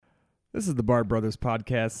This is the Bar Brothers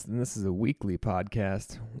podcast, and this is a weekly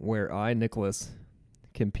podcast where I, Nicholas,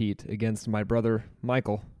 compete against my brother,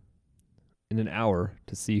 Michael, in an hour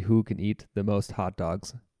to see who can eat the most hot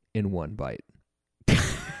dogs in one bite.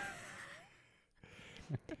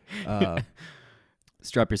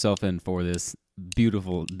 Strap yourself in for this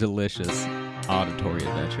beautiful, delicious auditory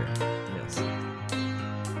adventure. Yes.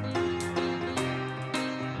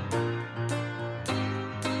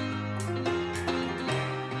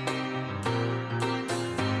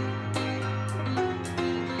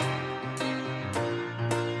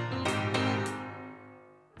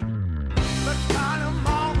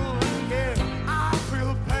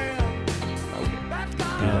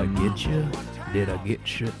 Did I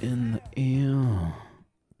get you in the ear?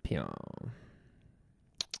 Pyong.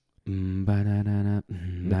 Natalia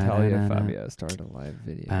Natalia Fabia started a live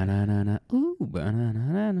video. Ooh,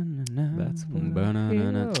 That's what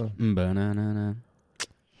banana.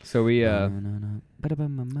 So we, I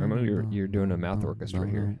remember you're doing a mouth orchestra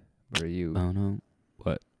here. But are you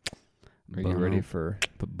What? Are you ready for?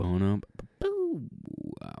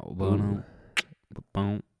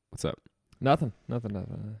 What's up? Nothing.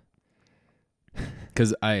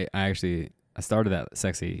 Because I started that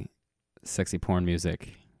sexy porn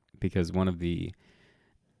music because one of the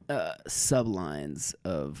sublines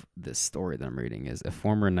of this story that I'm reading is a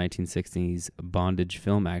former 1960s bondage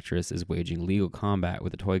film actress is waging legal combat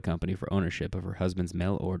with a toy company for ownership of her husband's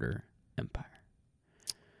mail order empire.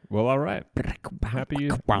 Well, all right. I'm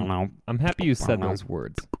happy you said those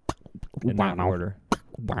words in that order.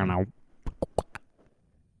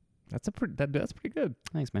 That's pretty good.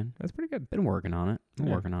 Thanks, man. That's pretty good. Been working on it.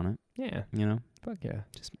 Working on it. Yeah. You know, Fuck yeah.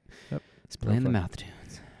 just Go playing the for it. mouth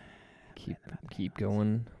tunes. Keep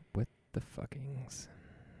going with the fuckings.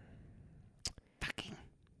 Fucking.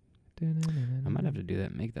 I might have to do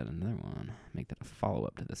that. Make that another one. Make that a follow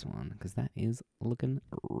up to this one because that is looking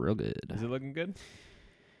real good. Is it looking good?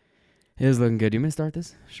 It is looking good. You want me to start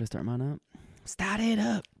this? Should I start mine up? Start it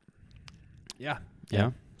up. Yeah.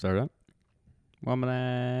 Start it up. Well, I'm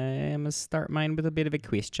gonna start mine with a bit of a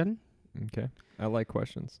question. Okay. I like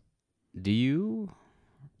questions. Do you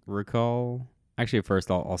recall? Actually, first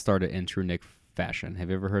I'll start it in true Nick fashion. Have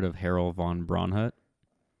you ever heard of Harold von Braunhut?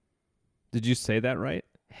 Did you say that right?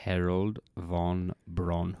 Harold von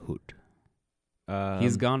Braunhut.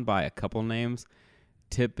 He's gone by a couple names.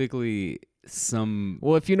 Typically, some.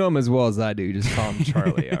 Well, if you know him as well as I do, just call him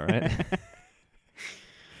Charlie. All right.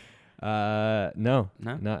 No,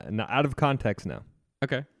 not out of context. No.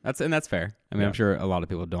 Okay, that's fair. I mean, Yeah. I'm sure a lot of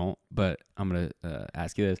people don't, but I'm gonna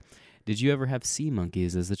ask you this: did you ever have sea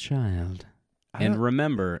monkeys as a child? And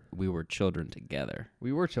remember, we were children together.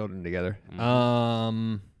 We were children together.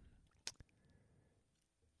 Mm-hmm.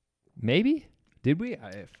 Maybe? Did we?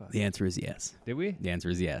 The answer is yes. Did we? The answer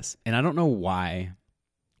is yes, and I don't know why.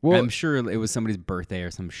 Well, I'm sure it was somebody's birthday or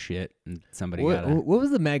some shit, and somebody got what it. was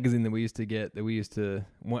the magazine that we used to get? That we used to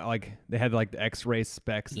like. They had like the X-ray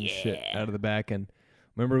specs and shit out of the back, and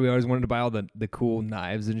remember we always wanted to buy all the cool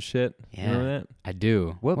knives and shit. Yeah, remember that? I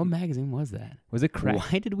do. What magazine was that? Was it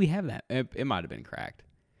Cracked? Why did we have that? It might have been Cracked.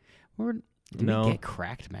 Did we get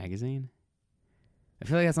Cracked magazine? I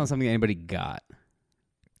feel like that's not something anybody got.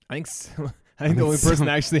 I think so. I think the only person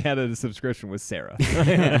that actually had a subscription was Sarah.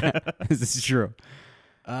 This is true.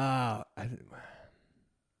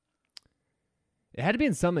 It had to be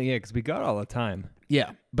in something, yeah, because we got it all the time.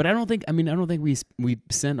 Yeah, but I don't think we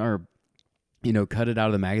sent our, cut it out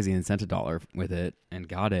of the magazine and sent $1 with it and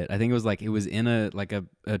got it. I think it was in a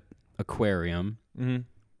aquarium, Mm-hmm.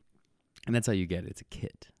 and that's how you get it. It's a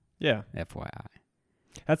kit. Yeah, FYI.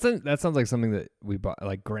 that sounds like something that we bought,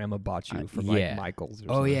 like Grandma bought you from like Michael's. Or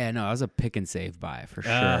Oh something. yeah, no, I was a pick and save buy for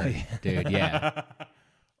sure, Yeah. dude. Yeah.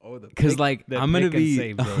 Oh, Because I'm gonna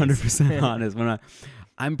be 100% 100% honest.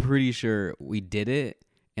 I'm pretty sure we did it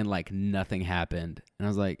and like nothing happened, and I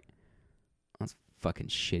was like, that's fucking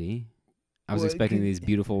shitty. I was expecting these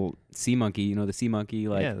beautiful sea monkey, the sea monkey,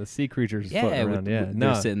 like the sea creatures floating around.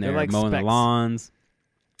 they're sitting there like mowing specks. the lawns.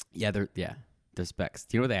 Yeah, they're specks.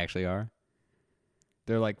 Do you know what they actually are?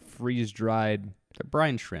 They're like freeze dried. They're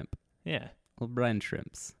brine shrimp. Yeah. Little brine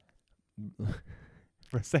shrimps.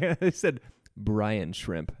 For a second, they said Brian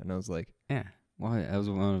Shrimp, and I was like, Yeah. Well, that was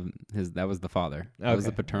one of his. That was the father. That was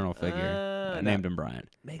the paternal figure. I named him Brian.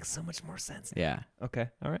 Makes so much more sense. Yeah. Okay.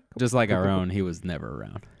 All right. Cool. Just like our own, he was never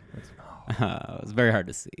around. It was very hard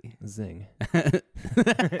to see. Zing.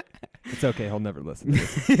 It's okay. He'll never listen to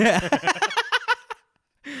this. Yeah.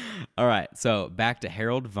 All right. So back to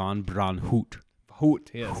Harold von Braunhut.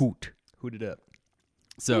 Hoot. Yes. Hoot. Hoot it up.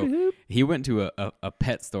 So he went to a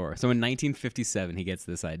pet store. So in 1957, he gets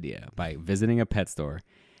this idea by visiting a pet store.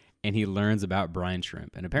 and he learns about brine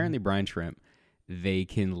shrimp. And apparently brine shrimp, they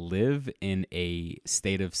can live in a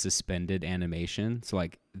state of suspended animation. So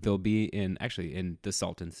like they'll be in the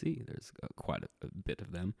Salton Sea. There's quite a bit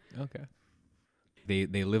of them. Okay.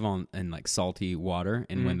 They live in like salty water,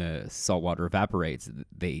 and when the salt water evaporates,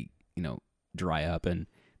 they dry up, and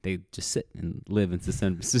they just sit and live in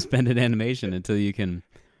suspended animation until you can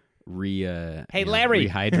Hey Larry,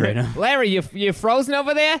 rehydrate them. Larry, you frozen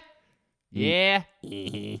over there? Yeah.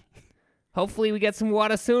 Hopefully we get some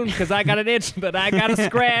water soon because I got an itch, but I got a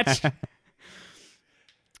scratch.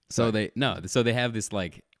 So they have this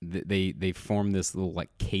like they form this little like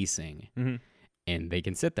casing, and they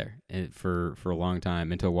can sit there for a long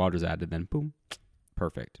time until water's added. Then boom,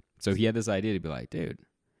 perfect. So he had this idea to be like, dude,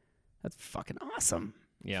 that's fucking awesome.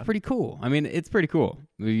 Yeah, it's pretty cool. I mean, it's pretty cool.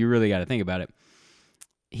 You really got to think about it.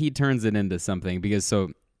 He turns it into something because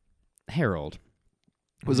Harold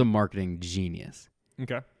was a marketing genius.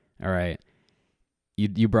 Okay. All right.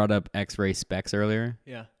 You brought up X-ray specs earlier?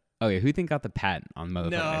 Yeah. Okay, who think got the patent on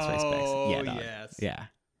motherfucking X-ray specs? Yeah, dog. Yes. Yeah.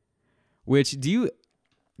 Which do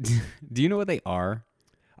you know what they are?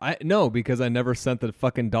 No, because I never sent the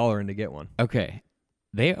fucking dollar in to get one. Okay.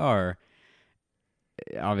 They are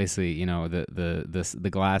obviously, the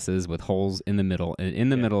glasses with holes in the middle, and in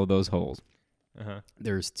the middle of those holes,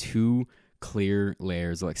 there's two clear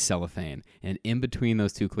layers of like cellophane, and in between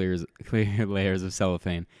those two clear layers of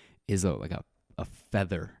cellophane is a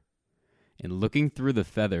feather, and looking through the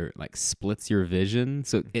feather like splits your vision,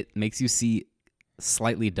 so it makes you see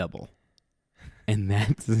slightly double, and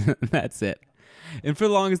that's it. And for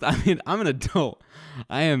the longest, I mean, I'm an adult.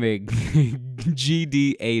 I am a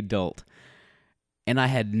GD adult, and I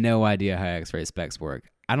had no idea how X-ray specs work.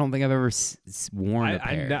 I don't think I've ever worn a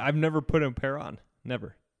pair. I've never put a pair on.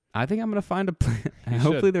 Never. I think I'm gonna find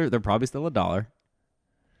hopefully they're probably still $1.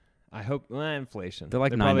 I hope inflation. They're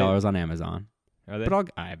like $9 on Amazon. Are they?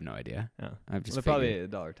 But I have no idea. Oh. I've just they're probably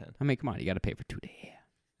 $1.10. I mean, come on, you got to pay for 2 days.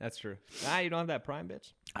 That's true. You don't have that Prime,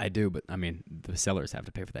 bitch. I do, but I mean, the sellers have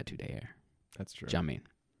to pay for that 2-day air. That's true. I mean,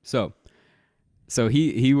 so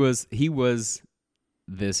he was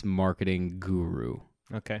this marketing guru.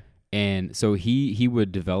 Okay. And so he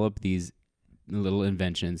would develop these little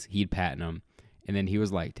inventions. He'd patent them, and then he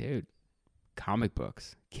was like, dude, comic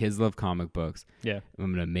books. Kids love comic books. Yeah.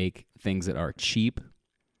 I'm gonna make things that are cheap,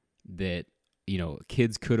 that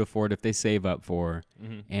kids could afford if they save up for,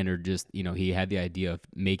 and are just he had the idea of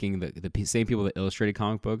making the same people that illustrated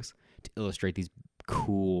comic books to illustrate these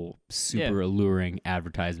cool, super alluring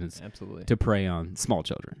advertisements. Absolutely. To prey on small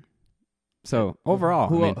children. So overall,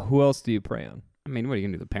 who else do you prey on? I mean, what are you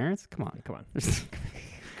gonna do? The parents? Come on.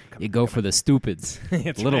 You go for the stupids,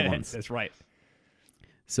 little ones. That's right.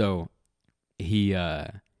 So he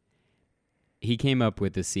came up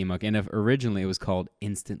with this sea monkey, and originally it was called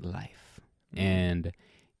Instant Life, and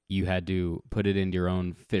you had to put it into your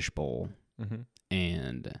own fish bowl,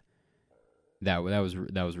 and that was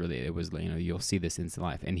really, it was you'll see this Instant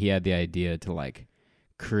Life, and he had the idea to like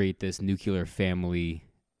create this nuclear family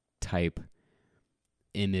type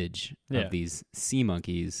image of these sea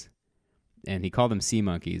monkeys, and he called them sea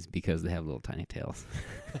monkeys because they have little tiny tails.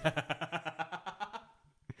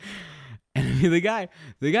 And I mean,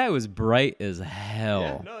 the guy was bright as hell.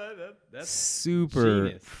 Yeah, no, that's super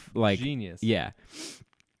genius. Genius. Yeah.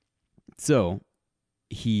 So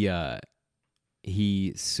he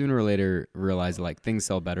sooner or later realized like things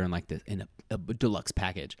sell better in like this in a deluxe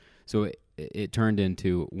package. So it turned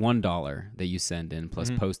into $1 that you send in plus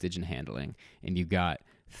postage and handling, and you got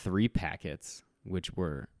 3 packets, which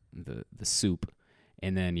were the soup,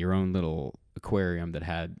 and then your own little aquarium that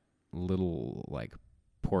had little like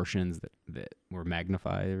portions that were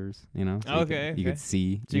magnifiers, so you could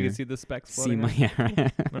see. So you could see the specs floating.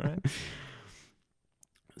 Right. All right.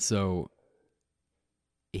 So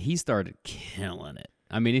he started killing it.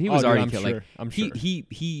 I mean, he was already killing. Sure. I'm sure.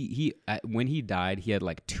 He when he died, he had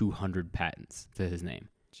like 200 patents to his name.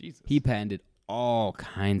 Jesus. He patented all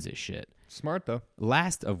kinds of shit. Smart though.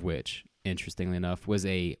 Last of which, interestingly enough, was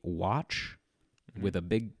a watch with a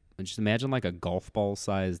big. Just imagine like a golf ball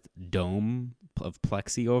sized dome of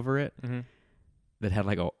plexi over it that had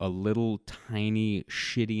like a little tiny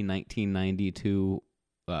shitty 1992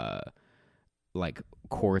 like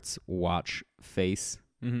quartz watch face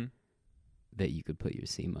that you could put your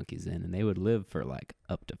sea monkeys in, and they would live for like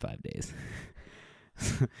up to 5 days.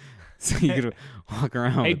 So you could walk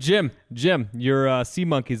around. Hey Jim, your sea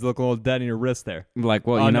monkeys look a little dead in your wrist there. Like,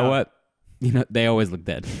 well, you know what? They always look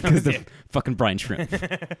dead because they're fucking brine shrimp.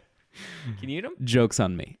 Can you eat them? Joke's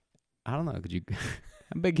on me. I don't know. Could you?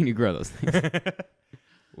 How big can you grow those things?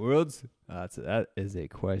 That is a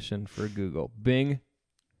question for Google. Bing.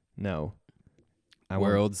 No.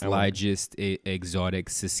 World's largest exotic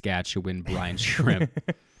Saskatchewan brine shrimp.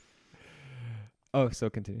 Oh, so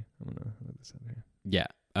continue. I'm gonna look this up here. Yeah.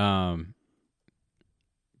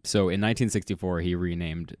 So in 1964, he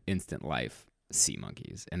renamed Instant Life Sea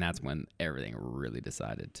Monkeys, and that's when everything really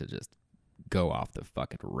decided to just go off the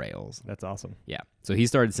fucking rails. That's awesome. Yeah. So he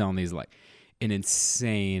started selling these like an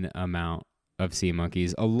insane amount of sea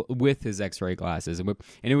monkeys with his X-ray glasses, and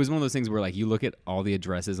it was one of those things where like you look at all the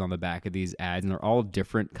addresses on the back of these ads, and they're all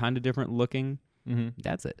different looking. Mm-hmm.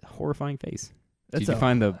 That's a horrifying face. That's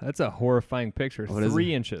a horrifying picture. What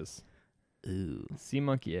 3 inches. Ooh. Sea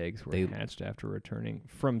monkey eggs were hatched after returning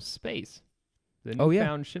from space. The Oh, yeah.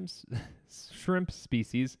 newfound shrimp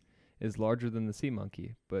species is larger than the sea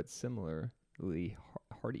monkey, but similarly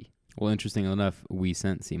hardy. Well, interesting enough, we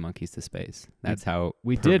sent sea monkeys to space. That's how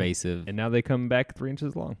we pervasive. Did, and now they come back 3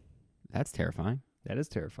 inches long. That's terrifying. That is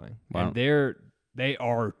terrifying. Wow. And they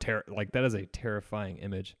are like that is a terrifying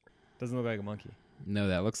image. Doesn't look like a monkey. No,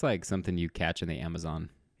 that looks like something you catch in the Amazon.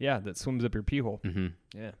 Yeah, that swims up your pee hole. Mm-hmm.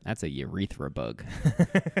 Yeah, that's a urethra bug.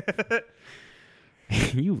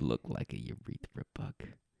 You look like a urethra bug.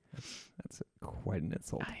 That's quite an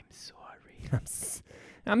insult. I'm sorry.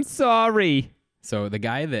 I'm sorry. So the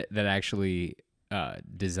guy that actually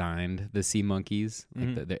designed the sea monkeys,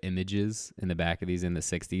 like the images in the back of these in the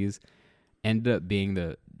 60s, ended up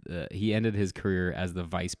being he ended his career as the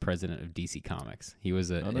vice president of DC Comics. He was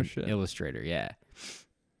an illustrator, yeah.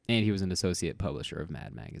 And he was an associate publisher of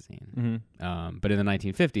Mad Magazine. Mm-hmm. But in the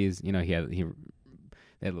 1950s, you know, they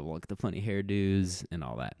had like the funny hairdos and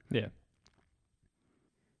all that. Yeah.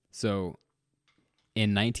 So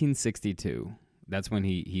in 1962, that's when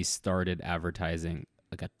he started advertising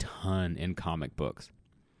like a ton in comic books.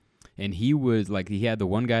 And he had the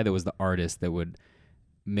one guy that was the artist that would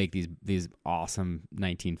make these awesome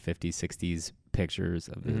 1950s, 60s pictures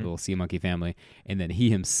of the little sea monkey family. And then he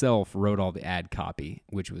himself wrote all the ad copy,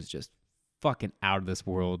 which was just fucking out of this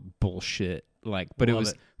world bullshit. Like, but it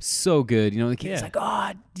was so good. You know, the kid's like,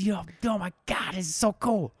 oh my God, this is so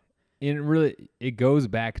cool. And it goes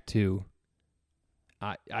back to,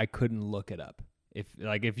 I couldn't look it up.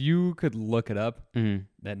 If you could look it up,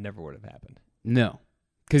 that never would have happened. No.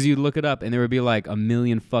 Because you'd look it up and there would be like a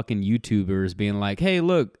million fucking YouTubers being like, hey,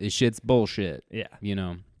 look, this shit's bullshit. Yeah. You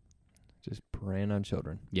know? Just preying on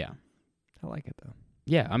children. Yeah. I like it, though.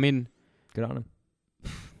 Yeah, I mean. Good on him.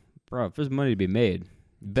 Bro, if there's money to be made,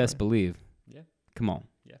 best believe. Yeah. Come on.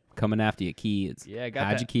 Yeah. Coming after your kids. Yeah, I got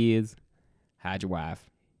hide your kids. Hide your wife.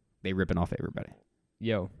 They ripping off everybody.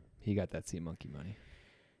 Yo, he got that sea monkey money.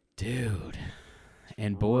 Dude.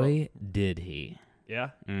 And boy, did he.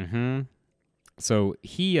 Yeah? Mm-hmm. So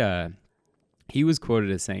he was quoted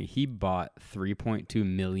as saying he bought 3.2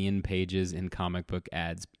 million pages in comic book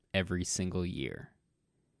ads every single year.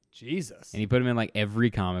 Jesus. And he put them in like every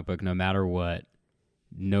comic book, no matter what.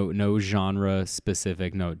 No genre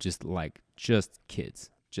specific. No, just kids.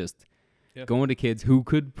 Just going to kids who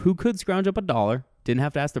could scrounge up $1. Didn't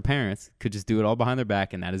have to ask their parents. Could just do it all behind their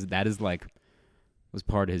back. And that is like was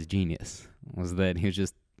part of his genius. Was that he was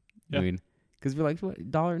just I mean. Because we're like, what,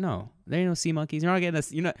 $1? No, there ain't no sea monkeys. You're not getting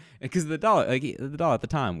this, because the dollar at the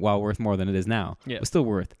time, while worth more than it is now, was still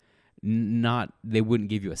worth. They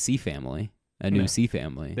wouldn't give you a sea family, new sea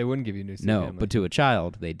family. They wouldn't give you a new sea family. No, but to a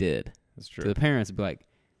child, they did. That's true. To the parents, it'd be like,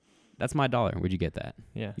 that's my $1. Where'd you get that?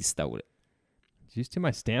 Yeah, he stole it. Did you steal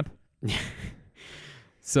my stamp?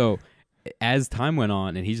 So, as time went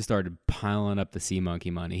on, and he just started piling up the sea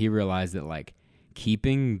monkey money, he realized that like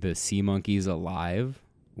keeping the sea monkeys alive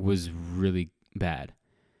was really bad.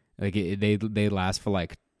 Like they last for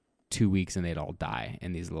like 2 weeks and they'd all die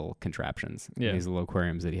in these little contraptions, in these little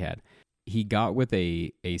aquariums that he had. He got with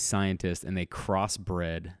a scientist and they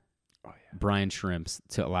crossbred brine shrimps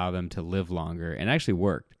to allow them to live longer, and actually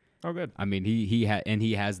worked. Oh, good. I mean, he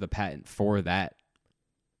has the patent for that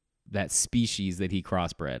species that he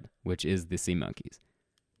crossbred, which is the sea monkeys.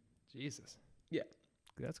 Jesus. Yeah.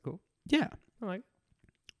 That's cool. Yeah. I like it.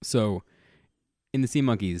 So, in the sea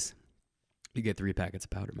monkeys, you get 3 packets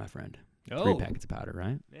of powder, my friend. Oh. 3 packets of powder,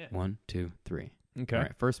 right? Yeah. 1, 2, 3. Okay. All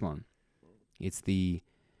right, first one. It's the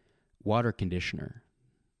water conditioner.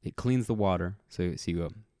 It cleans the water. So you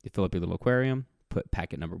fill up your little aquarium, put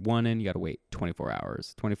packet number 1 in. You got to wait 24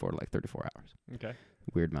 hours, 24 to like 34 hours. Okay.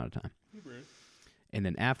 Weird amount of time. And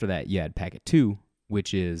then after that, you add packet 2,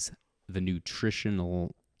 which is the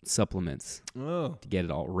nutritional supplements to get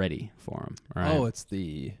it all ready for them. Right? Oh, it's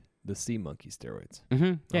the sea monkey steroids.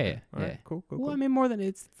 Mm-hmm. Yeah, okay. yeah. Right. Cool. Well, I mean, more than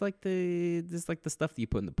it's like the stuff that you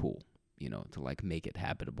put in the pool, to like make it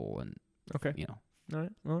habitable and All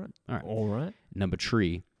right. All right. All right. Number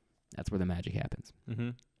 3, that's where the magic happens.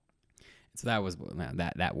 Mm-hmm. So that was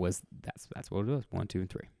that's what it was. 1, 2, and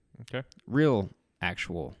 3. Okay. Real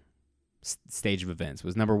actual stage of events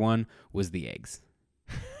was number 1 was the eggs.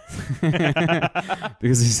 Because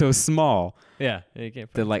they're so small. Yeah, you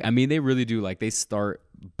can't. That like, I mean, they really do like they start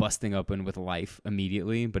busting open with life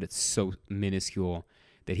immediately, but it's so minuscule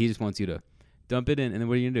that he just wants you to dump it in, and then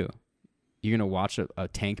what are you gonna do? You're gonna watch a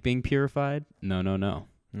tank being purified? No.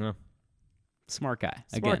 Smart guy.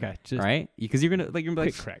 Just right? Because you're gonna be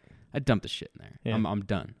like, crack. I dumped the shit in there. Yeah. I'm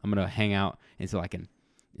done. I'm gonna hang out until I can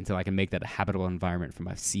make that a habitable environment for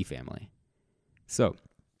my sea family. So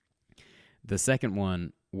the second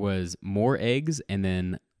one was more eggs and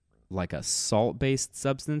then like a salt-based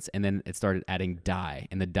substance, and then it started adding dye,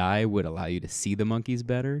 and the dye would allow you to see the monkeys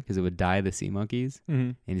better because it would dye the sea monkeys,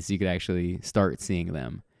 and so you could actually start seeing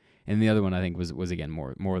them. And the other one I think was again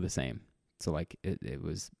more of the same. So like it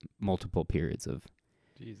was multiple periods of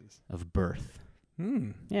birth.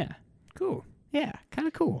 Yeah. Cool. Yeah, kind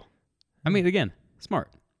of cool. I mean, again, smart.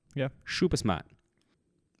 Yeah. Super smart.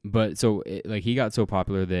 But so he got so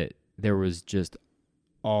popular that there was just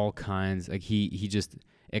all kinds, like he just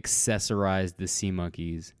accessorized the sea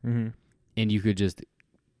monkeys, and you could just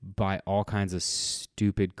buy all kinds of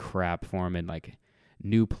stupid crap for him in like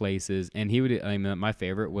new places. And he would, I mean, my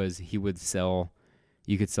favorite was you could sell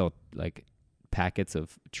like packets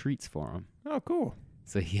of treats for him. Oh, cool.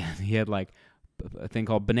 So he had like a thing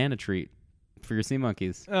called banana treat for your sea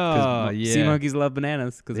monkeys. Oh, yeah. Sea monkeys love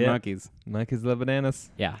bananas because monkeys. Monkeys love bananas.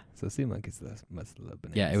 Yeah. So sea monkeys must love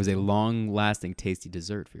bananas. Yeah, it was a long-lasting, tasty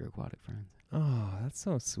dessert for your aquatic friends. Oh, that's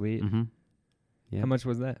so sweet. Mm-hmm. Yeah. How much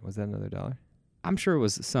was that? Was that another $1? I'm sure it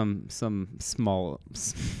was some small,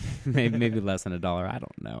 maybe less than $1. I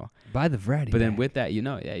don't know. Buy the variety. But then with that, you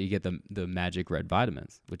get the magic red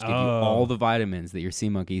vitamins, which give you all the vitamins that your sea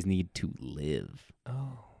monkeys need to live.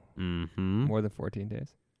 Oh. Mm-hmm. More than 14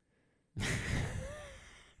 days.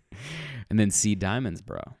 And then sea diamonds,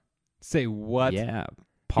 bro. Say what? Yeah.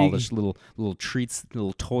 Polished little treats,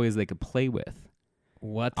 little toys they could play with.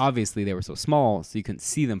 What? Obviously, they were so small, so you couldn't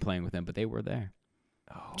see them playing with them, but they were there.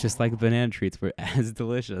 Oh. Just like banana treats were as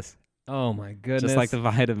delicious. Oh, my goodness. Just like the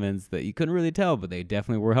vitamins that you couldn't really tell, but they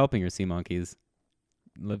definitely were helping your sea monkeys.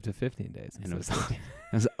 Live to 15 days. And it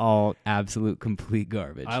was all absolute, complete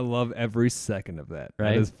garbage. I love every second of that.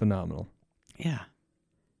 Right? That is phenomenal. Yeah.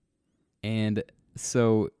 And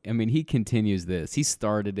so, I mean, he continues this. He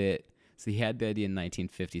started it. So he had the idea in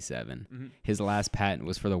 1957. Mm-hmm. His last patent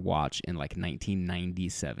was for the watch in like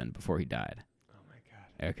 1997 before he died. Oh, my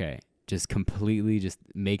God. Okay. Just completely just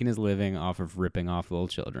making his living off of ripping off little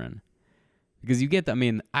children. Because you get I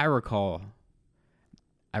mean, I recall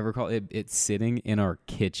it sitting in our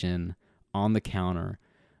kitchen on the counter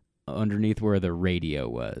underneath where the radio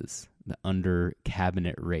was. The under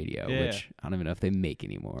cabinet radio, which I don't even know if they make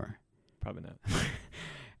anymore. Probably not.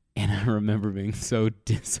 And I remember being so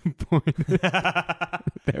disappointed.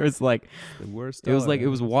 There was like the worst. It was like it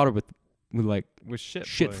was water with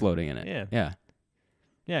shit floating in it. Yeah. Yeah.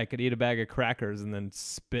 Yeah, I could eat a bag of crackers and then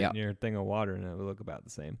spit in your thing of water, and it would look about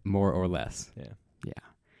the same. More or less. Yeah. Yeah.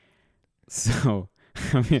 So,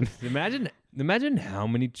 I mean, imagine how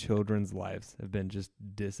many children's lives have been just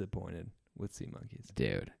disappointed with sea monkeys.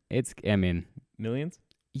 Dude, millions?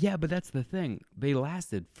 Yeah, but that's the thing. They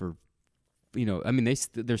lasted for, I mean,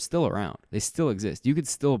 they're still around. They still exist. You could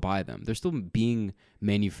still buy them. They're still being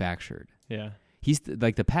manufactured. Yeah.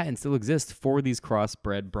 Like the patent still exists for these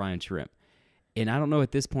crossbred brine shrimp. And I don't know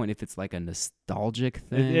at this point if it's like a nostalgic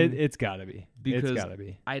thing. It's got to be. Because it's got to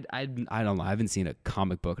be. I don't know. I haven't seen a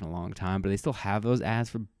comic book in a long time, but they still have those ads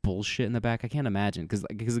for bullshit in the back. I can't imagine.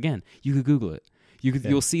 Because again, you could Google it.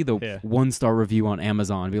 You'll see the 1-star review on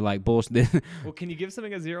Amazon and be like, bullshit. Well, can you give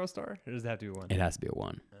something a 0-star? Or does it have to be 1? It has to be a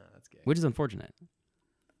 1. Oh, that's gay. Which is unfortunate.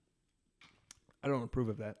 I don't approve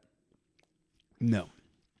of that. No.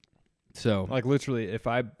 So, like literally,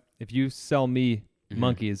 if you sell me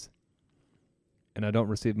monkeys and I don't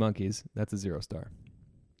receive monkeys, that's a 0-star.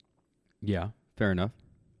 Yeah, fair enough.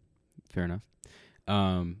 So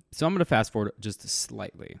I'm going to fast forward just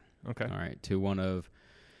slightly. Okay. All right, to one of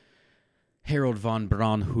Harold von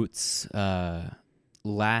Braunhut's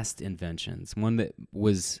last inventions, one that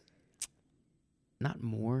was not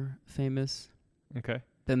more famous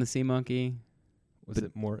than the sea monkey. Was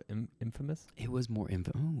it more infamous? It was more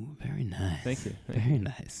infamous. Oh, very nice. Thank you. Very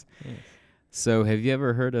nice. Yes. So have you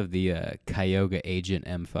ever heard of the Kyoga Agent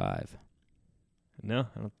M5? No.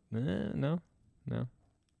 I don't, no.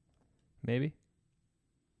 Maybe.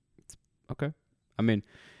 Okay. I mean,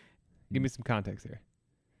 give me some context here.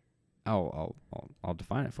 I'll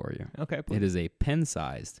define it for you. Okay, please. It is a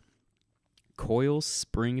pen-sized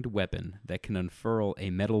coil-springed weapon that can unfurl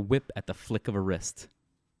a metal whip at the flick of a wrist.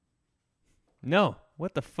 No.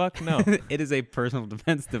 What the fuck? No. It is a personal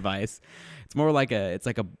defense device. It's more like it's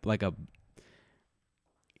like a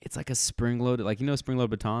spring-loaded, like, you know,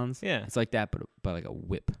 spring-loaded batons? Yeah. It's like that, but like a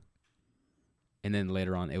whip. And then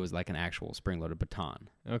later on, it was like an actual spring-loaded baton.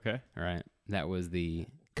 Okay. All right. That was the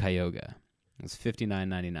Kyogre. It was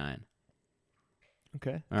 $59.99.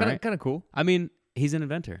 Okay. All Kind of cool. I mean, he's an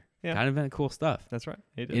inventor. Yeah. Kind of invented cool stuff. That's right.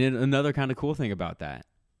 He did. And another kind of cool thing about that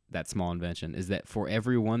small invention is that for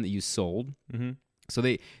every one that you sold, Mm-hmm. so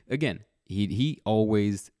he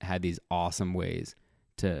always had these awesome ways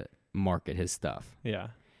to market his stuff. Yeah.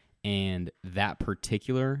 And that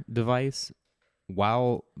particular device,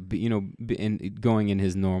 while going in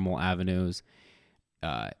his normal avenues,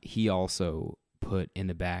 he also put in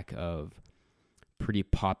the back of pretty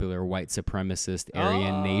popular white supremacist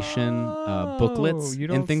Aryan Nation booklets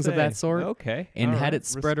and things of that sort. Okay. And All had right. it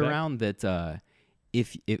spread Respect. around that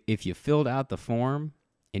if you filled out the form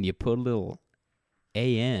and you put a little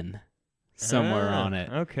AN somewhere on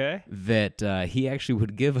it, Okay. that he actually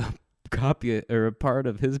would give a copy or a part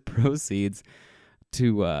of his proceeds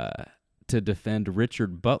to defend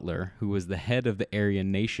Richard Butler, who was the head of the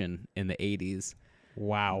Aryan Nation in the 80s.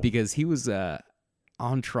 Wow. Because he was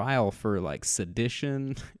on trial for like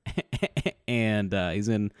sedition and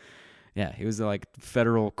he was like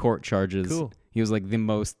federal court charges. Cool. He was like the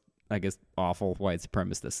most, I guess, awful white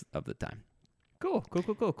supremacist of the time. Cool.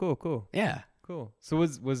 Yeah. Cool. So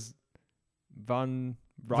was von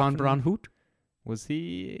Braunhut? Was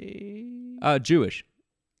he? Jewish.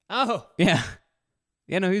 Oh. Yeah.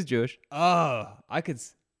 Yeah, no, he's Jewish. Oh. I could.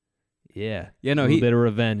 Yeah. Yeah, no, a little bit of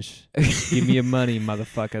revenge. Give me your money,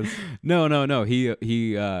 motherfuckers. No.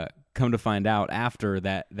 He come to find out after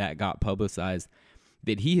that got publicized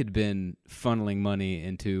that he had been funneling money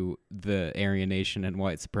into the Aryan Nation and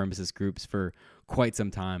white supremacist groups for quite some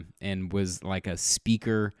time, and was like a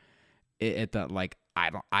speaker at the like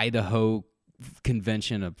Idaho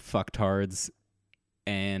convention of fucktards,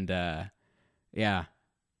 and yeah.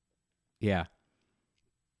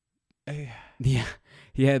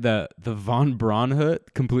 He had the von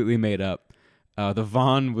Braunhut completely made up. The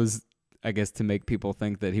von was, I guess, to make people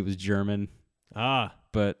think that he was German.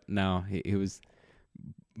 But no, he was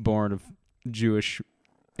born of Jewish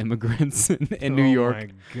immigrants in New York. Oh my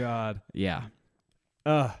god. Yeah.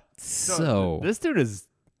 So this dude is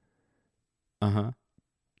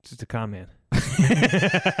just a con man.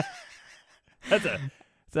 That's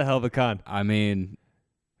a hell of a con. I mean,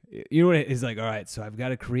 you know what? He's like, all right, so I've got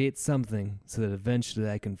to create something so that eventually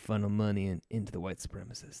I can funnel money into the white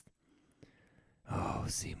supremacist. Oh,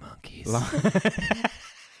 sea monkeys.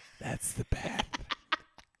 That's the path.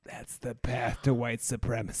 That's the path to white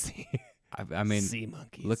supremacy. I mean, sea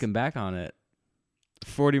monkeys. looking back on it,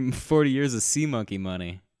 40 years of sea monkey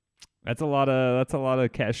money. That's a lot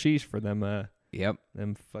of cashish for them. Yep.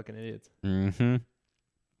 Them fucking idiots. Mm-hmm.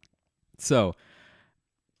 So,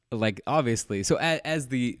 like, obviously, so as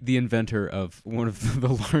the inventor of one of the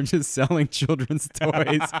largest selling children's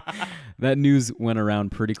toys, that news went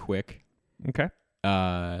around pretty quick. Okay.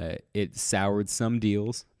 It soured some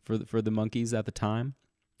deals for the monkeys at the time,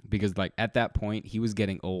 because like at that point he was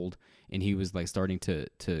getting old and he was like starting to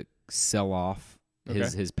sell off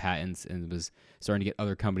his patents and was starting to get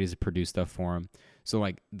other companies to produce stuff for him. So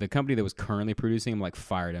like the company that was currently producing him like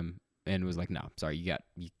fired him and was like, no, sorry, you get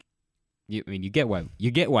why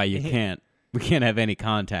we can't have any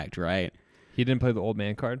contact, right? He didn't play the old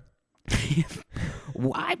man card.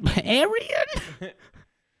 What, Aryan?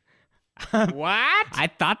 What? I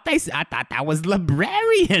thought that was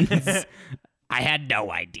librarians. I had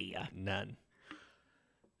no idea. None.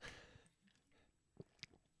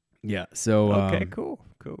 Yeah. So Okay, cool.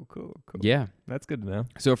 Yeah. That's good to know.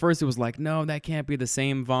 So at first it was like, no, that can't be the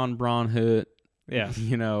same von Braunhut. Yeah.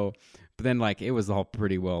 You know, but then like it was all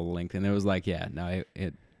pretty well linked, and it was like, yeah, no,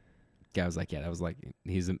 it guy was like, yeah, that was like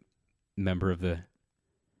he's a member of the.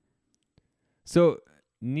 So,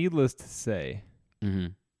 needless to say,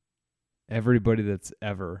 everybody that's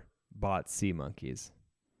ever bought sea monkeys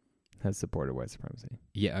has supported white supremacy.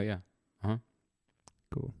 Yeah. Oh yeah.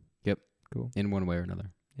 Cool. Yep. Cool. In one way or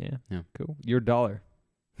another. Yeah. Yeah. Cool. Your dollar.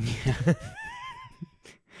 Yeah.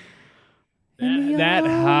 That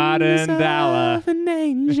hardened dollar. An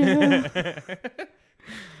angel.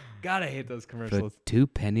 God, I hate those For commercials. 2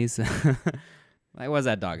 pennies. Like, why does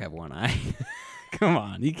that dog have one eye? Come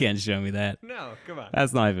on, you can't show me that. No, come on.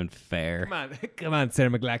 That's not even fair. Come on,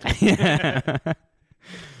 Sarah McLachlan.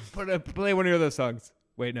 Play one of your other songs.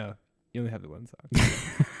 Wait, no. You only have the one song.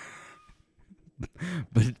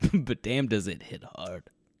 But damn, does it hit hard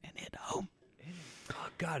and hit home.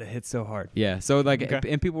 God, it hit so hard. Yeah. So like,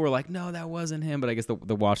 Okay. and people were like, no, that wasn't him. But I guess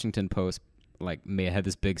the Washington Post like had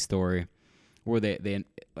this big story where they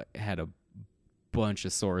had a bunch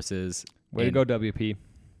of sources. Way to go, WP.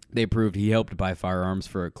 They proved he helped buy firearms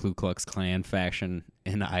for a Ku Klux Klan faction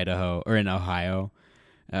in Ohio.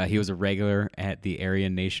 He was a regular at the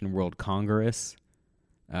Aryan Nation World Congress,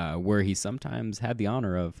 where he sometimes had the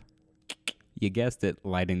honor of, you guessed it,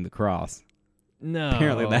 lighting the cross. No.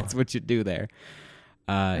 Apparently that's what you do there.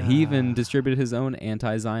 He even distributed his own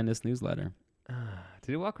anti-Zionist newsletter.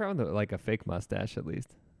 Did he walk around with like a fake mustache at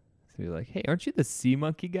least? So you're like, hey, aren't you the sea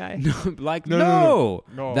monkey guy? No.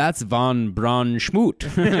 No. That's von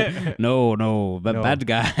Braunhut. no, bad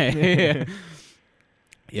guy.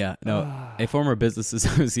 Yeah, no. A former business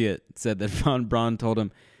associate said that von Braun told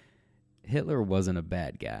him Hitler wasn't a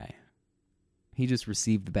bad guy. He just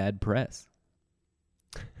received bad press.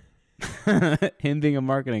 Him being a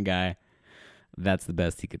marketing guy, that's the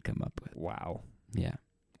best he could come up with. Wow. Yeah.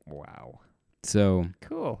 Wow. So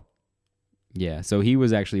Cool. yeah, so he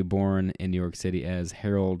was actually born in New York City as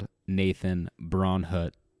Harold Nathan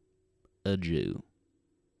Braunhut, a Jew.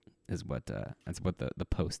 That's what the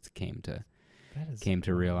Post came to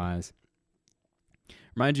realize.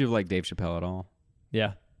 Reminds you of like Dave Chappelle at all?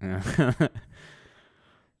 Yeah.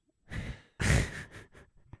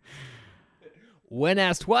 When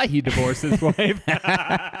asked why he divorced his wife.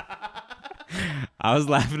 I was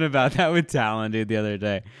laughing about that with Talon, dude, the other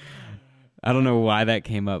day. I don't know why that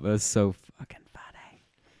came up. It was so fucking funny.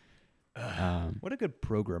 What a good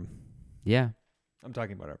program. Yeah. I'm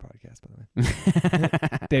talking about our podcast, by the way.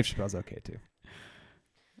 Dave Chappelle's okay too.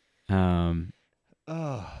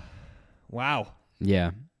 Oh, wow.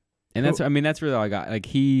 Yeah. And that's really all I got.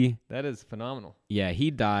 Like that is phenomenal. Yeah,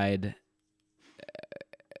 he died.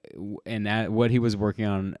 And what he was working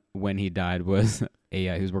on when he died was he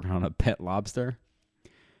was working on a pet lobster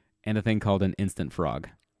and a thing called an instant frog.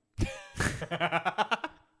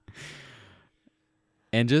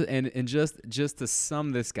 And just to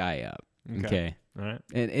sum this guy up, okay. All right.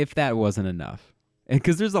 And if that wasn't enough,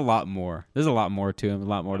 because there's a lot more. There's a lot more to him, a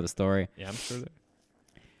lot more to the story. Yeah, I'm sure that.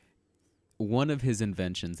 One of his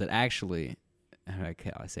inventions that actually, I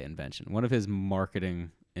say invention, one of his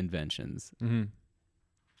marketing inventions, Mm-hmm.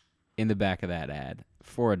 in the back of that ad,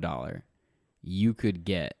 for $1, you could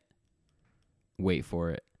get, wait for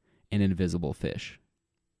it, an invisible fish.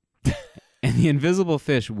 And the invisible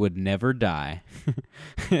fish would never die.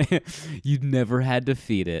 You'd never had to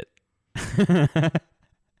feed it.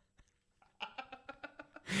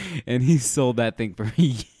 And he sold that thing for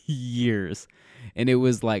years. And it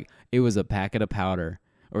was a packet of powder,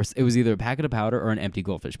 or it was either a packet of powder or an empty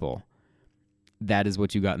goldfish bowl. That is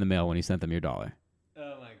what you got in the mail when you sent them your $1.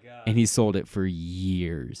 Oh my god! And he sold it for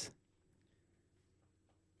years.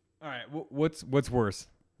 All right, what's worse?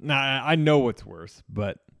 Nah, I know what's worse,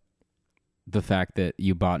 but The fact that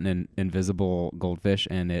you bought an invisible goldfish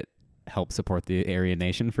and it helped support the Aryan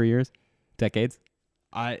Nation for years, decades.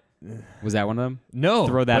 Was that one of them? No.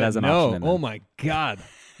 Throw that as an option in there. Oh my god.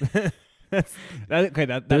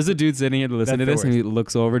 There's a dude sitting here to listen to this, and he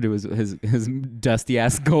looks over to his dusty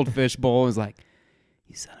ass goldfish bowl and is like,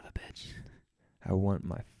 "You son of a bitch! I want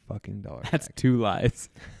my fucking $1. That's back. 2 lies."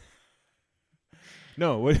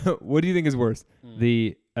 No. What do you think is worse,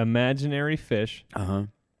 the imaginary fish Uh-huh.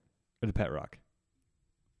 or the pet rock?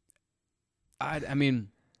 I mean,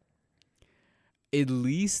 at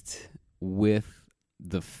least with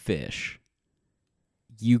the fish,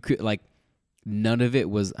 you could like. None of it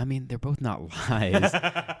was. I mean, they're both not lies.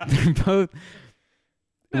 They're both.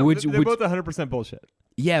 No, they're both 100% bullshit.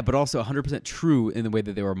 Yeah, but also 100% true in the way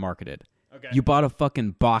that they were marketed. Okay. You bought a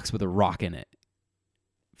fucking box with a rock in it.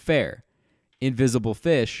 Fair. Invisible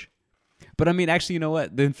fish. But I mean, actually, you know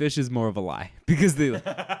what? The fish is more of a lie because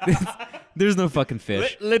there's no fucking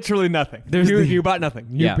fish. Literally nothing. You bought nothing.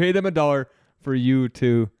 You paid them $1 for you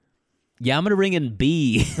to. Yeah, I'm gonna ring in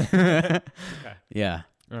B. Okay. Yeah.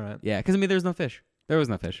 All right. Yeah, because I mean, there's no fish. There was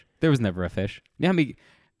no fish. There was never a fish. You know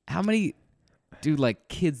how many, dude, like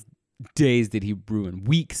kids' days did he ruin?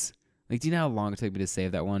 Weeks. Like, do you know how long it took me to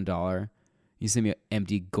save that $1? You sent me an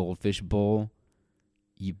empty goldfish bowl.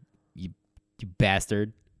 You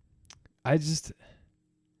bastard. I just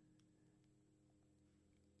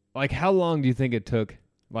like, how long do you think it took?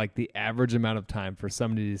 Like the average amount of time for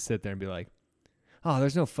somebody to sit there and be like, "Oh,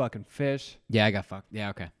 there's no fucking fish." Yeah, I got fucked.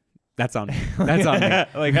 Yeah, okay. That's on me. That's on me.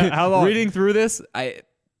 Like how long? Reading through this,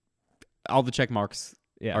 all the check marks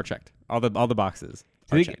are checked. All the boxes.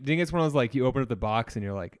 Do you think it's one of those like you open up the box and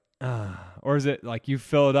you're like, or is it like you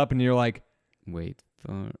fill it up and you're like, wait,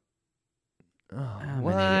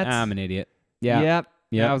 what? I'm an idiot. Yeah. Yep.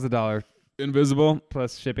 Yep. That was $1. Invisible.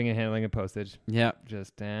 Plus shipping and handling and postage. Yep.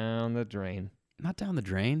 Just down the drain. Not down the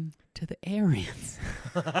drain. To the Aryans.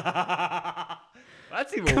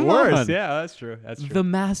 That's even Come worse. on. Yeah, that's true. That's true. The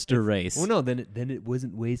master race. Well, no, then it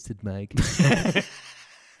wasn't wasted, Mike. So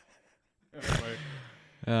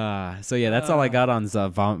yeah, that's all I got on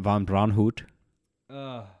von Braunhut.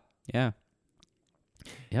 Yeah.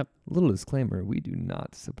 Yep. Little disclaimer: we do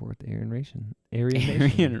not support the Aryan nation.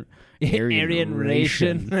 Aryan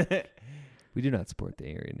nation. We do not support the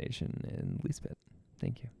Aryan nation in least bit.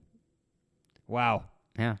 Thank you. Wow.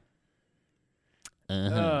 Yeah.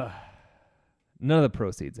 None of the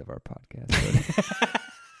proceeds of our podcast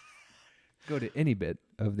go to any bit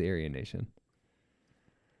of the Aryan nation.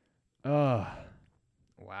 Wow.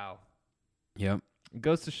 Yep. It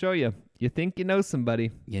goes to show you think you know somebody.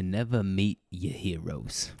 You never meet your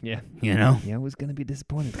heroes. Yeah. You know? Yeah, I was going to be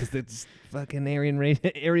disappointed because they're just fucking Aryan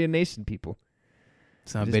nation people.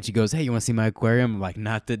 So I bet you goes, hey, you want to see my aquarium? I'm like,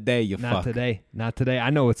 not today, you fuck. Not today. Not today.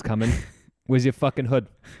 I know what's coming. Where's your fucking hood?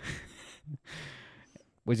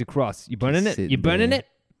 Where's your cross? You burning it? You burning it?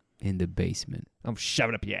 In the basement. I'm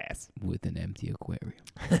shoving up your ass. With an empty aquarium.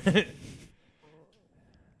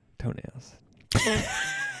 Toenails.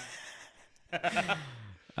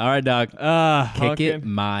 All right, dog. Kick it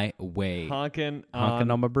my way. Honking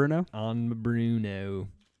on my Bruno? On my Bruno.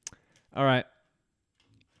 All right.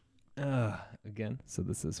 Again, so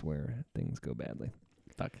this is where things go badly.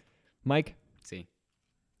 Fuck. Mike. See.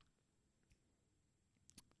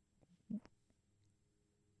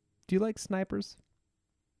 Do you like snipers?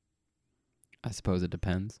 I suppose it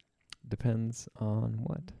depends. Depends on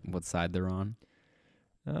what? What side they're on.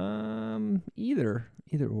 Either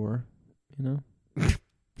or, you know.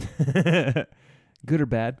 Good or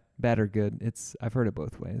bad, bad or good. I've heard it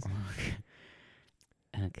both ways.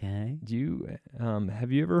 Okay. Do you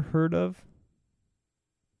have you ever heard of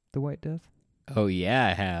the White Death? Oh yeah,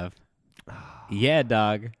 I have. Yeah,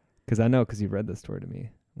 dog. Because you read this story to me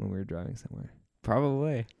when we were driving somewhere.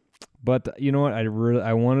 Probably. But you know what? I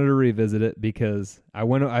wanted to revisit it because I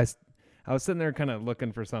was sitting there kind of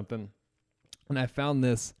looking for something, and I found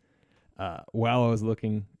this while I was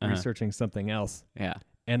researching something else. Yeah.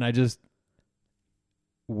 And I just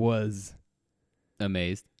was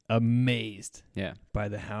amazed. Yeah. By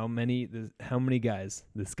how many guys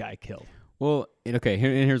this guy killed. Well, okay.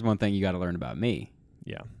 Here's one thing you got to learn about me.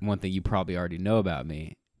 Yeah. One thing you probably already know about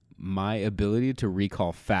me. My ability to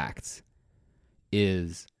recall facts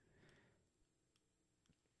is.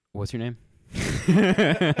 What's your name?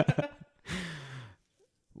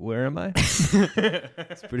 Where am I?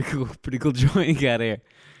 It's pretty cool joint you got here.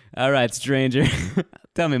 All right, stranger.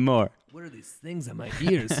 Tell me more. What are these things on my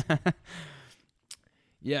ears?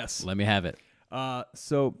 Yes. Let me have it.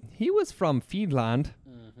 So he was from Finland,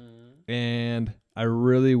 and I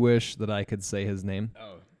really wish that I could say his name.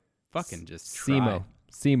 Oh, fucking just Simo.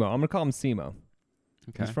 Simo. I'm gonna call him Simo.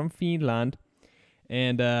 Okay. He's from Finland,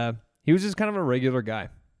 and he was just kind of a regular guy.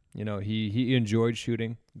 You know, he enjoyed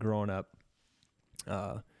shooting growing up.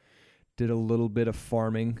 Did a little bit of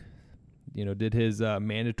farming. You know, did his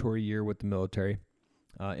mandatory year with the military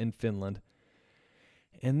in Finland.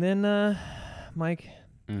 And then, Mike,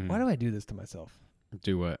 why do I do this to myself?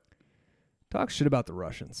 Do what? Talk shit about the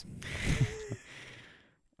Russians.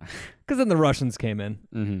 Because then the Russians came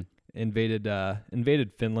in, invaded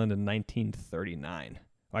Finland in 1939.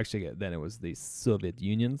 Well, actually, then it was the Soviet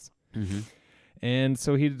Unions. And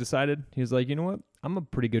so he decided, he was like, you know what? I'm a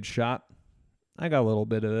pretty good shot. I got a little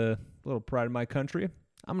bit of a little pride in my country.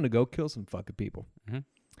 I'm going to go kill some fucking people.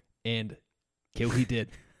 And kill he did.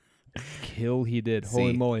 Kill he did.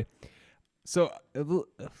 Holy moly. So a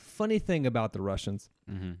funny thing about the Russians.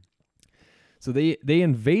 So they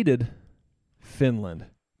invaded Finland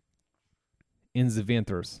in the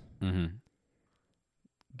winters.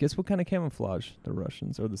 Guess what kind of camouflage the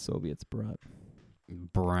Russians or the Soviets brought?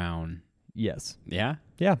 Brown. Yes. Yeah?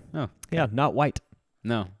 Yeah. Oh. Okay. Yeah, not white.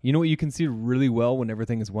 No. You know what you can see really well when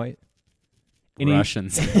everything is white?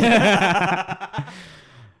 Russians.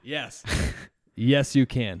 Yes. Yes, you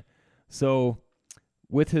can. So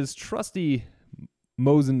with his trusty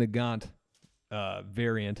Mosin Nagant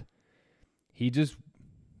variant, he just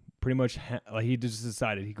pretty much he just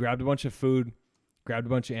decided. He grabbed a bunch of food, grabbed a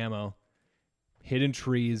bunch of ammo, hid in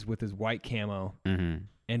trees with his white camo,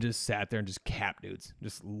 and just sat there and just capped dudes,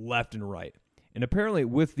 just left and right. And apparently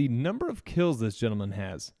with the number of kills this gentleman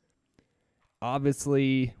has,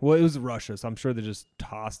 obviously, well, it was Russia, so I'm sure they just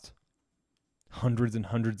tossed hundreds and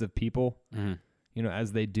hundreds of people, you know,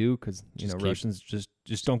 as they do, because, you know, Russians just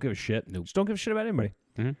don't give a shit. Nope. Just don't give a shit about anybody,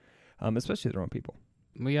 especially their own people.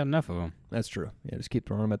 We got enough of them. That's true. Yeah, just keep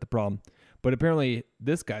throwing them at the problem. But apparently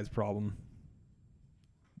this guy's problem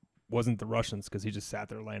wasn't the Russians because he just sat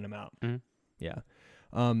there laying them out. Mm-hmm. Yeah.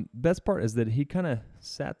 Best part is that he kind of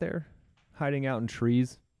sat there hiding out in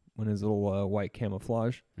trees in his little white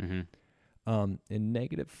camouflage in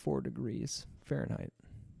 -4 degrees Fahrenheit.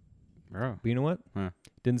 Bro. But you know what? Huh.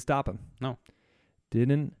 Didn't stop him. No.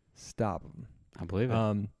 Didn't stop him. I believe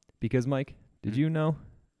it. Because, Mike, did you know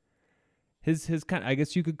his kind? I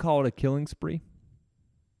guess you could call it a killing spree.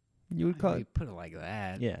 You would call You it. put it like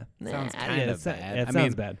that. Yeah. Sounds kind of bad. It I sounds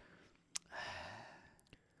mean, bad.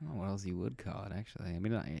 I don't know what else you would call it, actually. I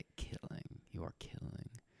mean, not killing. You are killing.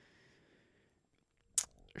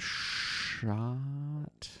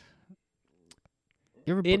 Shot.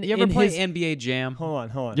 You ever play NBA Jam?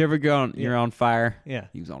 Hold on. You ever go on? You're on fire. Yeah.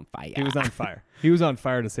 He was on fire. He was on fire. He was on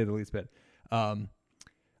fire, to say the least bit. I'll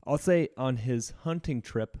say on his hunting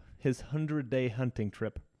trip, his 100-day hunting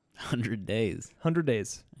trip. 100 days. 100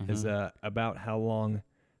 days is about how long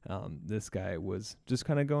this guy was just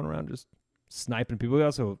kind of going around just sniping people. He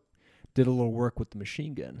also did a little work with the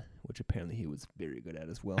machine gun, which apparently he was very good at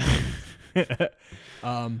as well.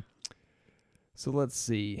 So let's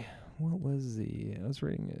see. What was I was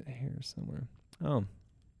reading it here somewhere.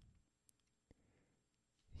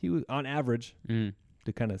 He was on average, to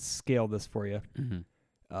kind of scale this for you,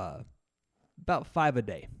 about 5 a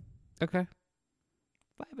day. Okay.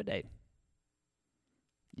 5 a day.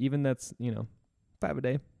 Even that's, 5 a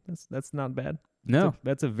day. That's not bad. No.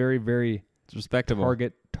 That's a very, very It's respectable.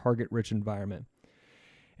 target rich environment.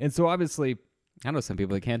 And so obviously, I know some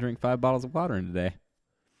people that can't drink 5 bottles of water in a day.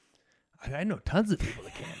 I know tons of people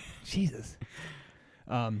that can. Jesus.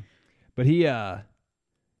 But he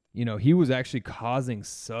he was actually causing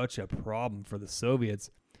such a problem for the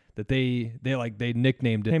Soviets that they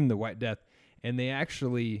nicknamed him the White Death, and they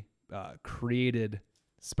actually created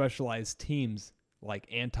specialized teams like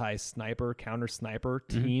anti-sniper, counter-sniper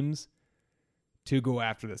teams to go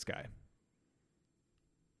after this guy.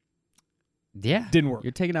 Yeah. Didn't work.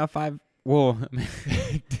 You're taking out 5. Well,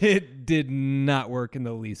 did not work in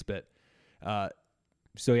the least bit.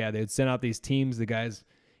 So yeah, they'd send out these teams, the guys,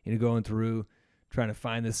 going through trying to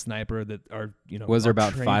find this sniper that are, was there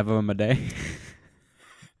about trained. 5 of them a day?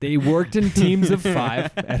 They worked in teams of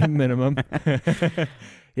 5 at a minimum.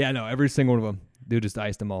 Yeah, no, every single one of them. Dude just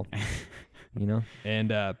iced them all.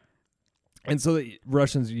 And so the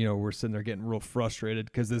Russians, were sitting there getting real frustrated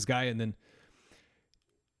because this guy, and then,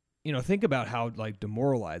 think about how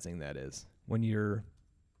demoralizing that is when you're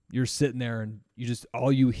sitting there and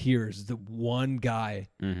all you hear is the one guy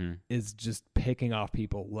is just picking off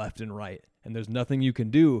people left and right, and there's nothing you can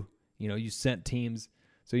do. You sent teams,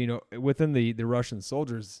 so within the Russian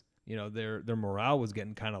soldiers, their morale was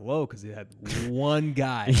getting kind of low because they had one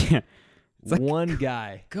guy. Yeah. One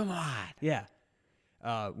guy. Come on. Yeah.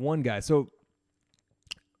 One guy. So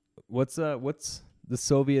what's the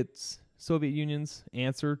Soviet Union's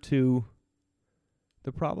answer to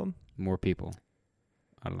the problem? More people.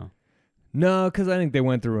 I don't know. No, because I think they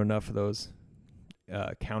went through enough of those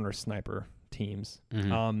counter sniper teams.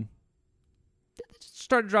 They just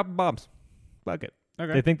started dropping bombs. Fuck it.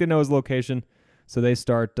 Okay. They think they know his location, so they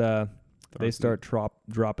start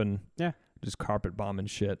dropping. Yeah. Just carpet bombing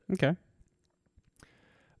shit. Okay.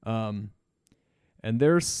 And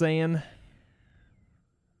they're saying,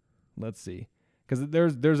 let's see, because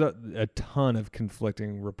there's a ton of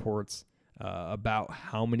conflicting reports about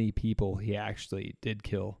how many people he actually did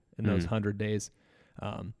kill in those 100 days.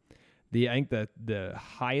 I think that the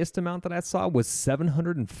highest amount that I saw was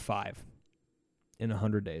 705 in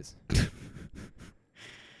 100 days.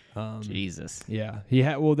 Jesus. Yeah, he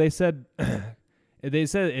had. Well, they said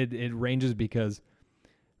it ranges because,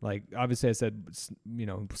 obviously I said,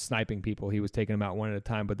 sniping people. He was taking them out one at a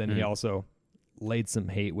time, but then he also laid some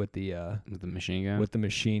hate with the machine gun. With the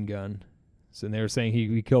machine gun. So they were saying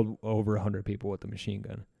he killed over 100 people with the machine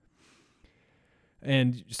gun.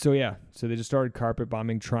 And so so they just started carpet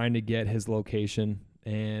bombing, trying to get his location.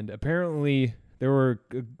 And apparently there were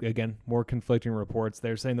again more conflicting reports.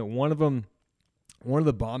 They're saying that one of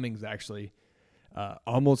the bombings actually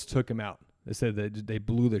almost took him out. They said that they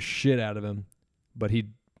blew the shit out of him, but he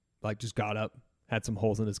just got up, had some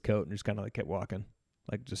holes in his coat, and just kind of kept walking,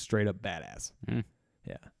 just straight up badass.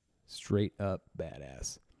 Yeah, straight up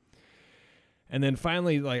badass. And then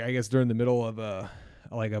finally, I guess during the middle of a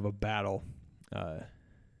battle,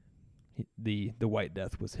 the White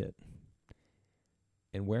Death was hit.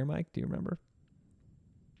 And where, Mike? Do you remember?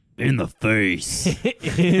 In the face.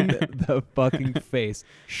 In the fucking face.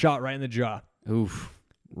 Shot right in the jaw. Oof.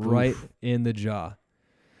 Right in the jaw.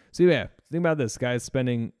 So yeah, think about this. Guy's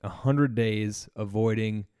spending 100 days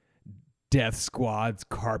avoiding death squads,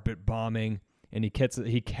 carpet bombing, and he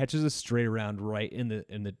catches it straight around right in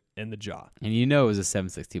the jaw. And you know it was a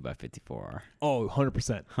 7.62 by 54R. Oh, 100%.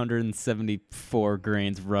 174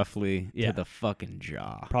 grains roughly to the fucking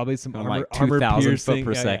jaw. Probably some From armor, like 2,000 armor foot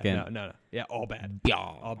per piercing. second. No. Yeah, all bad. Yeah.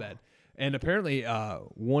 All bad. And apparently I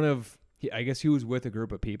guess he was with a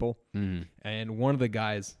group of people, and one of the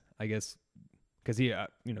guys, I guess, because he,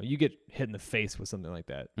 you get hit in the face with something like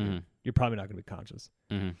that, you're probably not going to be conscious.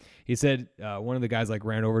 He said one of the guys like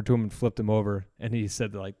ran over to him and flipped him over, and he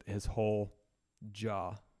said that, like his whole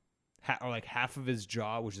jaw, or like half of his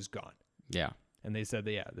jaw was just gone. Yeah. And they said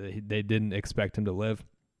they didn't expect him to live.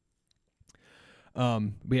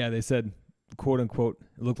 But yeah, they said, quote unquote,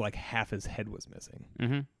 it looked like half his head was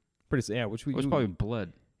missing. Pretty, yeah, which was probably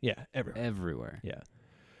blood. Yeah, everywhere. Yeah.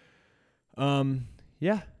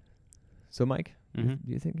 Yeah. So, Mike, do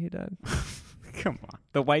you think he died? Come on.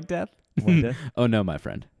 The White Death? White Death? Oh, no, my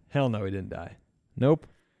friend. Hell no, he didn't die. Nope.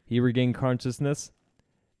 He regained consciousness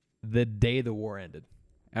the day the war ended.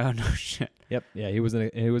 Oh, no shit. Yep. Yeah, he was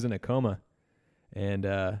in a coma. And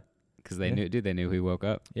because they knew he woke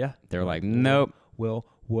up. Yeah. They were like, nope. Well,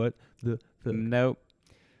 what the nope.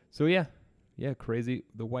 So yeah, crazy,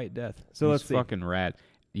 the White Death. So let's see. Fucking rad.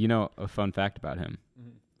 You know, a fun fact about him.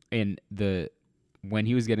 When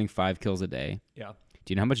he was getting 5 kills a day. Yeah.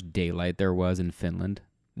 Do you know how much daylight there was in Finland?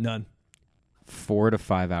 None. 4 to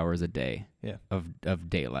 5 hours a day. Yeah. Of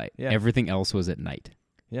daylight. Yeah. Everything else was at night.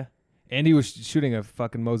 Yeah. And he was shooting a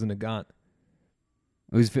fucking Mosin Nagant.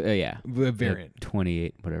 It was a variant.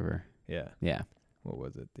 28, whatever. Yeah. Yeah. What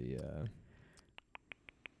was it?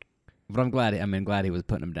 But I'm glad he was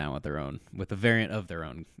putting them down with the variant of their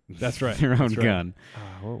own. That's right. Their own gun.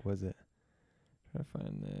 What was it? Try to find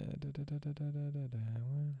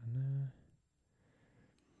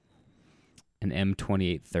an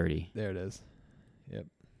M2830. There it is. Yep.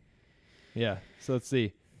 Yeah. So let's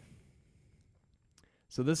see.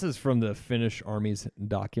 So this is from the Finnish Army's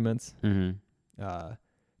documents.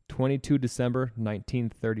 22 December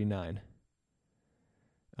 1939.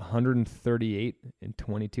 138 in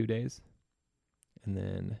 22 days. And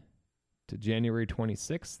then to January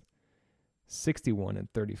 26th, 61 in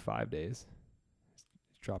 35 days. He's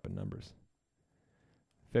dropping numbers.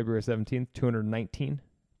 February 17th, 219,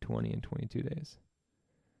 20 in 22 days.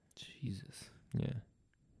 Jesus. Yeah.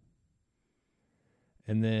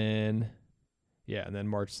 And then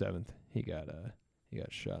March 7th, he got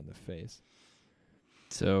shot in the face.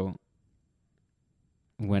 So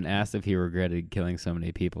when asked if he regretted killing so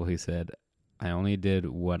many people, he said, I only did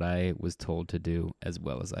what I was told to do as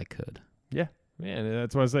well as I could. Yeah, man,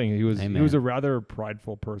 that's what I was saying. He was a rather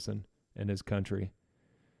prideful person in his country,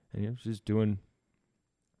 and he was just doing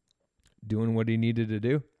what he needed to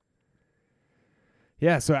do.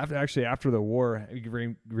 Yeah, so after the war,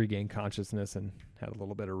 he regained consciousness and had a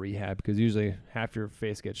little bit of rehab, because usually half your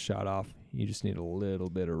face gets shot off. You just need a little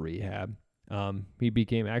bit of rehab. He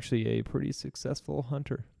became actually a pretty successful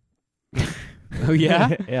hunter. Oh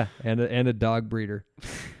yeah? Yeah, and a dog breeder.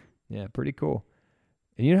 Yeah, pretty cool.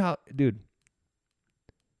 And you know how, dude,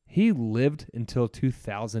 he lived until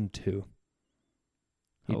 2002.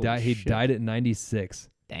 He died at 96.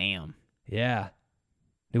 Damn. Yeah.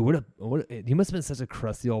 Dude, he must have been such a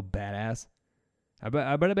crusty old badass. I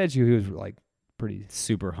bet you he was like pretty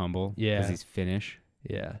super humble. Yeah. Because he's Finnish.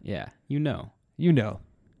 Yeah. Yeah. You know.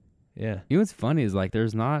 Yeah. You know what's funny is like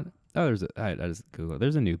there's not. Oh, I just Google.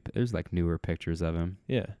 There's like newer pictures of him.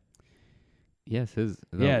 Yeah. Yes, the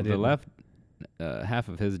left half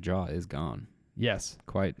of his jaw is gone. Yes.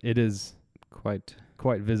 It is quite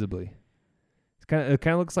visibly. It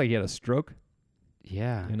kind of looks like he had a stroke.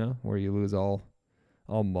 Yeah. You know, where you lose all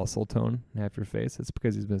muscle tone in half your face. It's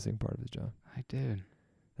because he's missing part of his jaw. I did.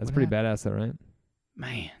 That's pretty badass, though, right?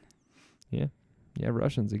 Man. Yeah. Yeah.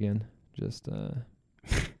 Russians again. Just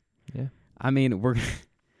yeah. I mean, we're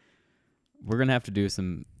gonna have to do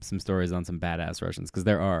some stories on some badass Russians, because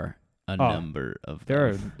there are a number of them. There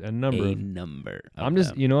are a number. I'm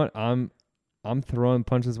just, you know what? I'm throwing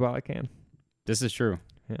punches while I can. This is true.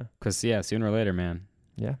 Yeah. Because sooner or later, man.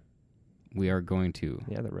 Yeah. We are going to.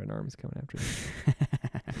 Yeah, the Red Army's coming after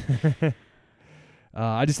you.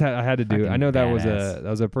 I had to do. I know that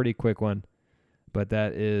was a pretty quick one, but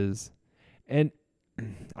that is, and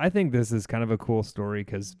I think this is kind of a cool story,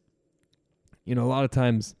 because, you know, a lot of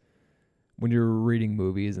times when you're reading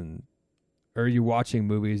movies or you're watching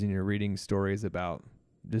movies and you're reading stories about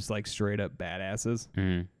just like straight up badasses,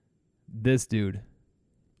 this dude,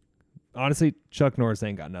 honestly, Chuck Norris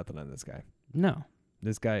ain't got nothing on this guy. No.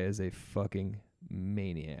 This guy is a fucking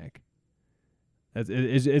maniac.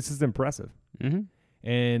 It's just impressive.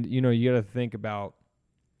 And, you know, you got to think about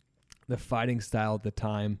the fighting style at the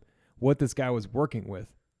time what this guy was working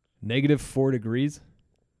with. -4 degrees.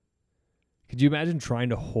 Could you imagine trying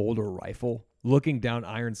to hold a rifle, looking down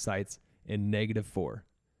iron sights in -4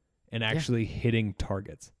 and actually hitting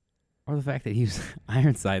targets? Or the fact that he used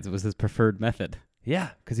iron sights was his preferred method.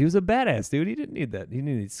 Yeah, because he was a badass, dude. He didn't need that. He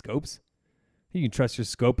didn't need scopes. You can trust your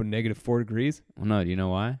scope in -4 degrees. Well, no, do you know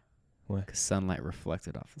why? Why? Because sunlight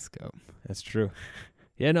reflected off the scope. That's true.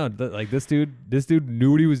 Yeah, no, like this dude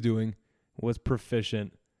knew what he was doing, was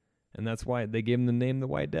proficient, and that's why they gave him the name the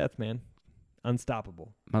White Death, man.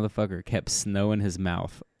 Unstoppable. Motherfucker kept snow in his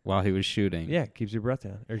mouth while he was shooting. Yeah, keeps your breath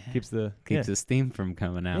down, or keeps the steam from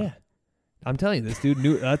coming out. Yeah, I'm telling you, this dude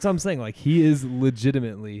knew. That's what I'm saying. Like, he is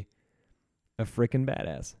legitimately a freaking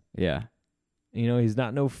badass. Yeah. You know, he's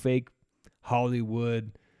not no fake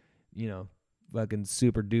Hollywood, fucking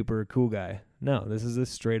super duper cool guy. No, this is a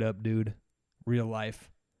straight up dude, real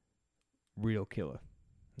life, real killer.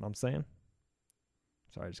 Know what I'm saying?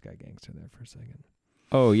 Sorry, I just got gangster there for a second.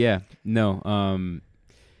 Oh yeah, no.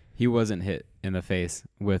 He wasn't hit in the face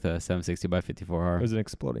with a 760x54R. It was an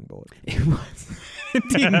exploding bullet. It was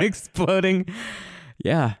indeed an exploding.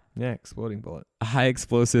 Yeah. Yeah, exploding bullet. A high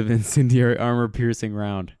explosive incendiary armor piercing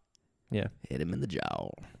round. Yeah. Hit him in the jaw.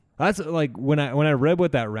 That's like when I read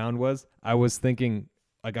what that round was, I was thinking,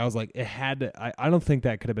 like, I was like, it had to. I don't think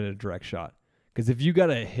that could have been a direct shot, because if you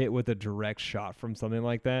got a hit with a direct shot from something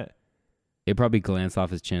like that, it probably glanced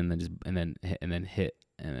off his chin, and then hit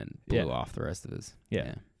and then blew off the rest of his.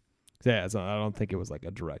 Yeah. So I don't think it was like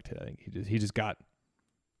a direct hit. I think he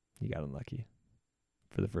got unlucky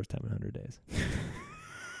for the first time in 100 days.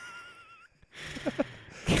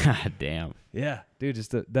 God damn. Yeah, dude,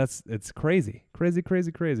 it's crazy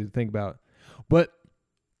to think about. But,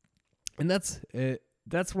 and that's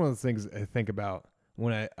one of the things I think about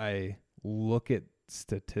when I look at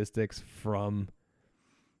statistics from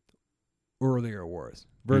earlier wars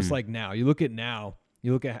versus like now. You look at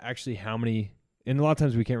actually how many, and a lot of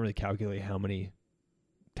times we can't really calculate how many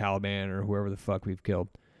Taliban or whoever the fuck we've killed,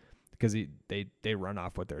 because they run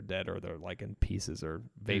off with their dead, or they're like in pieces or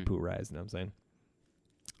vaporized. You know what I'm saying?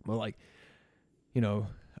 Well, like, I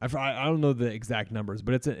don't know the exact numbers,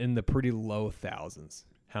 but it's in the pretty low thousands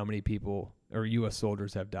how many people or U.S.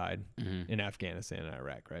 soldiers have died in Afghanistan and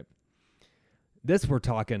Iraq, right? This, we're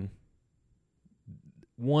talking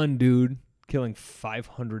one dude killing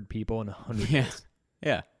 500 people in 100 days.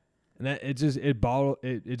 Yeah. And that it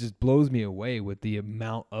just blows me away with the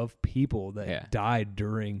amount of people that died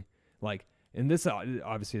during, like, and this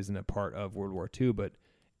obviously isn't a part of World War II, but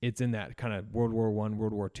it's in that kind of World War I,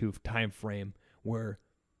 World War II time frame where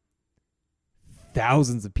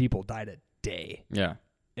thousands of people died a day. Yeah.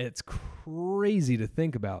 It's crazy to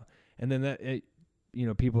think about. And then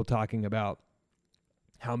people talking about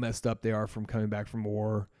how messed up they are from coming back from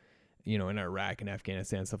war, in Iraq and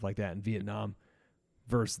Afghanistan, stuff like that, and Vietnam,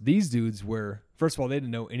 versus these dudes where, first of all, they didn't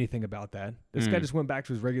know anything about that. This guy just went back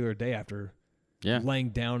to his regular day after laying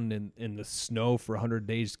down in the snow for 100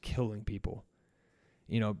 days killing people.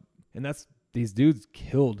 And these dudes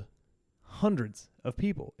killed hundreds of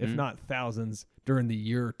people, if not thousands, during the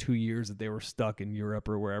year or 2 years that they were stuck in Europe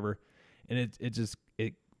or wherever. And it's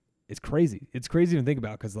crazy. It's crazy to think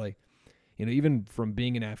about, because, like, even from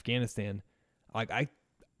being in Afghanistan, like,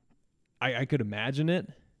 I could imagine it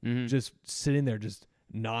just sitting there, just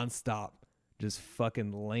nonstop, just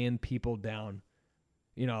fucking laying people down.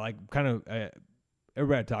 Like, kind of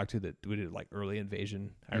everybody I talked to that we did like early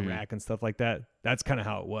invasion Iraq and stuff like that. That's kind of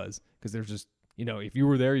how it was, because there's just, if you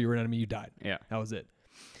were there, you were an enemy, you died. Yeah, that was it.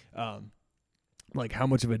 Like, how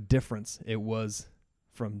much of a difference it was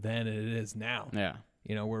from then and it is now. Yeah,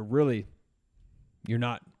 where really you're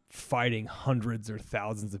not fighting hundreds or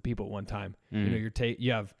thousands of people at one time.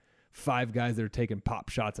 You have 5 guys that are taking pop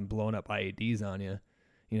shots and blowing up IEDs on you.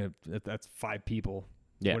 That's 5 people.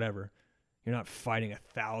 Yeah, whatever. You're not fighting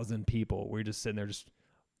 1,000 people where you're just sitting there just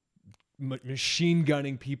machine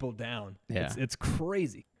gunning people down. Yeah. It's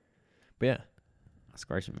crazy. But yeah. That's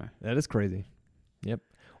crazy, man. That is crazy. Yep.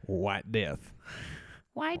 White Death.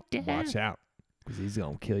 White Death. Watch out, because he's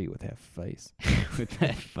going to kill you with that face. With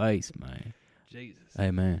that face, man. Jesus.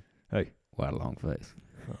 Hey, man. Hey. What a long face.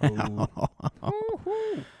 Oh.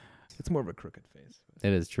 It's more of a crooked face.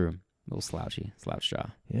 It is true. A little slouch jaw.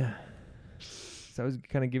 Yeah. So I was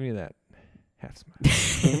kind of giving you that half smile.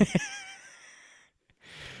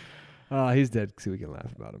 He's dead, so we can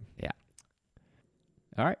laugh about him. Yeah.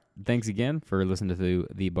 All right. Thanks again for listening to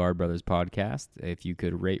the Bard Brothers podcast. If you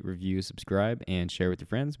could rate, review, subscribe, and share with your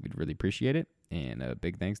friends, we'd really appreciate it. And a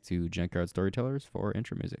big thanks to Junkyard Storytellers for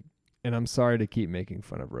intro music. And I'm sorry to keep making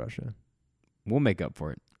fun of Russia. We'll make up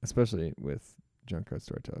for it. Especially with Junkyard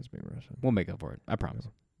Storytellers being Russian. We'll make up for it. I promise.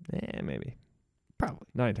 Maybe. Probably.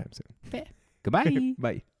 Not anytime soon. Goodbye.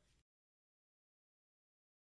 Bye.